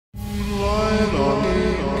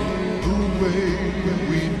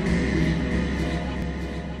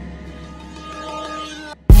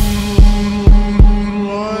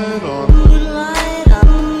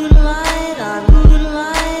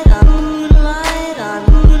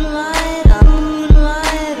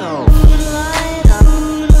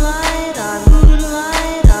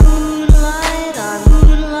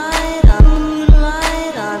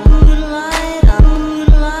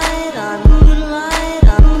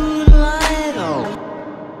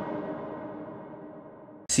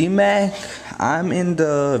Seamaac, I'm in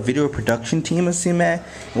the video production team of Seamaac,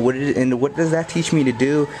 and what does that teach me to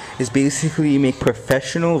do is basically make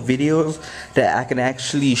professional videos that I can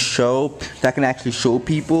actually show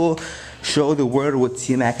people, show the world what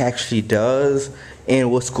Seamaac actually does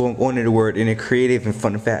and what's going on in the world in a creative and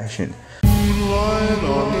fun fashion.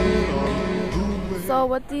 So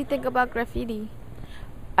what do you think about graffiti?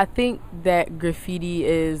 I think that graffiti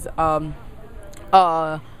is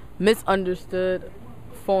misunderstood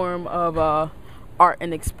form of art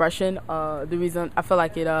and expression. The reason I feel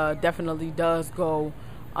like it definitely does go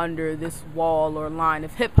under this wall or line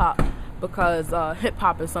of hip-hop, because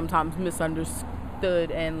hip-hop is sometimes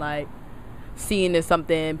misunderstood and like seen as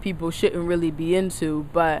something people shouldn't really be into.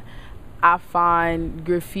 But I find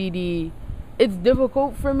graffiti, it's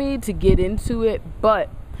difficult for me to get into it, but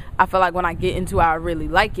I feel like when I get into it, I really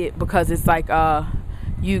like it, because it's like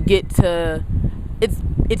you get to,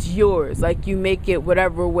 it's yours. Like, you make it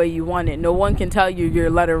whatever way you want it. No one can tell you your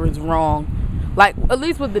letter is wrong. Like, at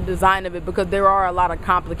least with the design of it, because there are a lot of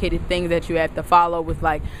complicated things that you have to follow with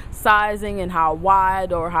like sizing and how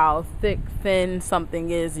wide or how thick, thin something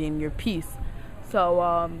is in your piece.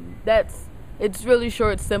 So it's really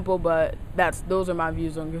short, simple, but those are my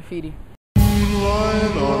views on graffiti.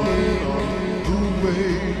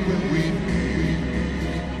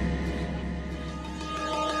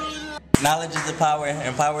 Knowledge is the power,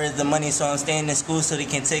 and power is the money, so I'm staying in school so they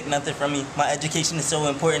can't take nothing from me. My education is so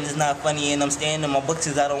important, it's not funny, and I'm staying in my books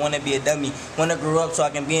because I don't want to be a dummy. Want to grow up so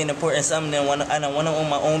I can be an important something, and I want to own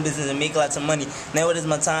my own business and make lots of money. Now it is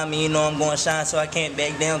my time, and you know I'm going to shine, so I can't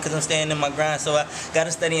back down because I'm staying in my grind. So I got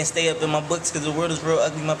to study and stay up in my books because the world is real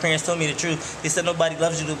ugly. My parents told me the truth. They said nobody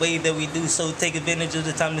loves you the way that we do, so take advantage of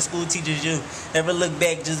the time the school teaches you. Never look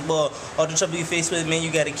back, just ball. All the trouble you face with, man,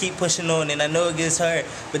 you got to keep pushing on, and I know it gets hard,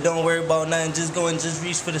 but don't worry about nothing. Just go and just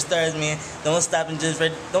reach for the stars, man. Don't stop and just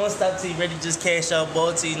don't stop till you ready to just cash out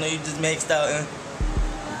ball till you know you just maxed out.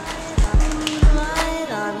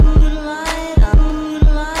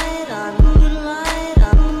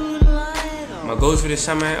 My goals for this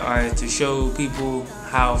summer are to show people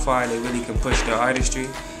how far they really can push their artistry,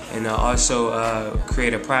 and also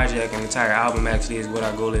create a project. An entire album actually is what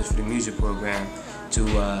our goal is for the music program, to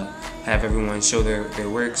have everyone show their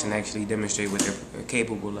works and actually demonstrate what they're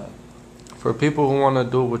capable of. For people who want to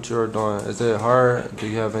do what you're doing, is it hard? Do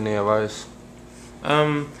you have any advice?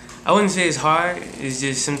 I wouldn't say it's hard. It's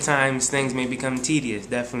just sometimes things may become tedious,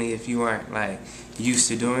 definitely if you aren't like used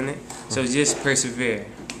to doing it. So just persevere.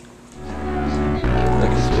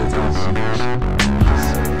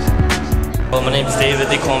 Well, my name is David.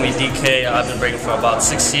 They call me DK. I've been breaking for about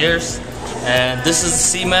 6 years. And this is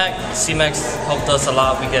Seamaac. Seamaac helped us a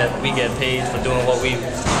lot. We get paid for doing what we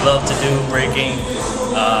love to do, breaking.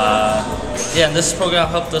 Yeah, and this program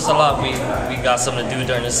helped us a lot. We got something to do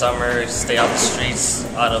during the summer, stay out the streets,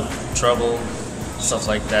 out of trouble, stuff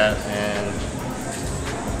like that. And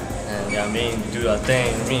yeah, I mean, do our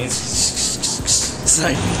thing. I mean, it's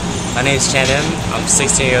like, my name is Shannon. I'm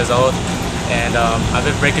 16 years old, and I've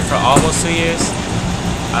been breaking for almost 2 years.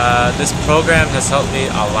 This program has helped me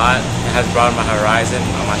a lot. It has broadened my horizon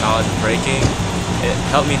on my knowledge of breaking. It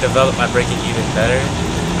helped me develop my breaking even better.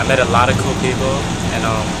 I met a lot of cool people, and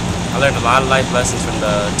I learned a lot of life lessons from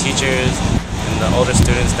the teachers and the older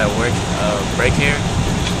students that break here.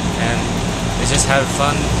 And it's just having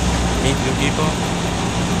fun, meet new people,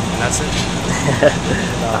 and that's it.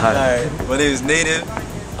 Alright, my name is Native.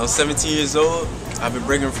 I'm 17 years old. I've been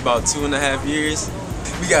breaking for about 2.5 years.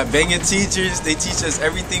 We got banging teachers. They teach us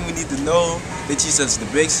everything we need to know. They teach us the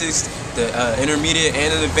basics, the intermediate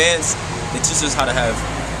and in advanced. They teach us how to have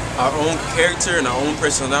our own character and our own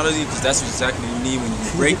personality, because that's exactly what you need when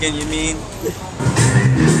you're breaking, you mean?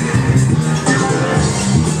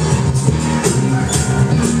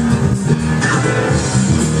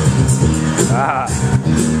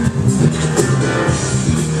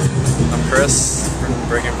 I'm Chris. Been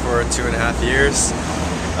breaking for 2.5 years.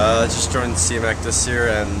 Just joined Seamaac this year,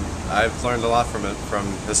 and I've learned a lot from it, from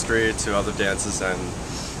history to other dances, and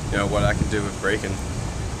you know what I can do with breaking.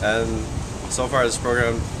 And so far, this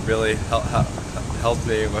program really helped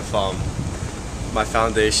me with my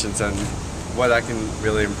foundations and what I can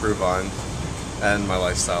really improve on. and my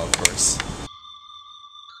lifestyle, of course.